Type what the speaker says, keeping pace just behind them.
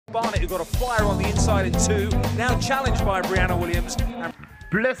Barnett, who got a flyer on the inside in 2, now challenged by Briana Williams.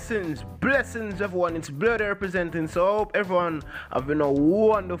 Blessings everyone, it's Bloody representing, so I hope everyone having a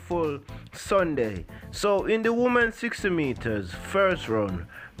wonderful Sunday. So in the women's 60 meters first round,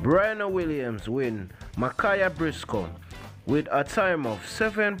 Briana Williams win Mikiah Brisco with a time of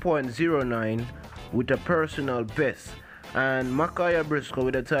 7.09 with a personal best, and Mikiah Brisco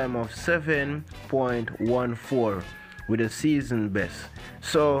with a time of 7.14 with a season best.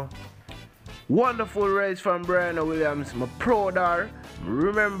 So wonderful race from Briana Williams. I'm proud of her.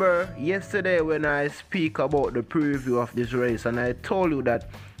 Remember yesterday when I speak about the preview of this race, and I told you that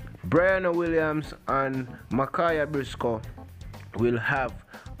Briana Williams and Mikiah Brisco will have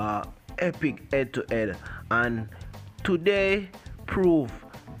epic head-to-head, and today proved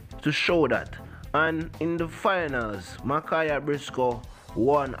to show that. And in the finals, Mikiah Brisco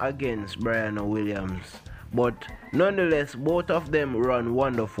won against Briana Williams, but nonetheless both of them run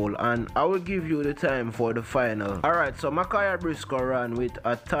wonderful, and I will give you the time for the final. Alright, so Mikiah Brisco ran with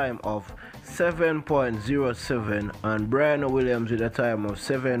a time of 7.07 and Briana Williams with a time of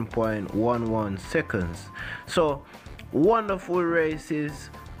 7.11 seconds. So wonderful races,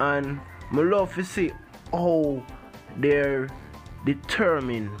 and I love to see how they're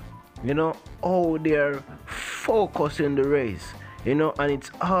determined, you know, how they're focused in the race, you know, and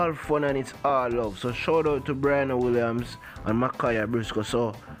it's all fun and it's all love. So shout out to Briana Williams and Mikiah Brisco.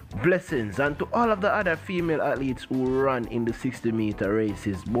 So blessings, and to all of the other female athletes who ran in the 60-meter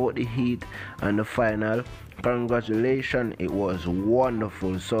races, both the heat and the final. Congratulations, it was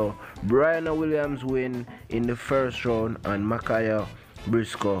wonderful. So Briana Williams win in the first round and Mikiah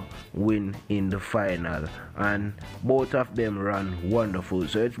Brisco win in the final, and both of them ran wonderful.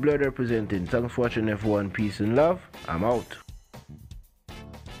 So it's Blood representing. Thanks for watching everyone. Peace and love. I'm out.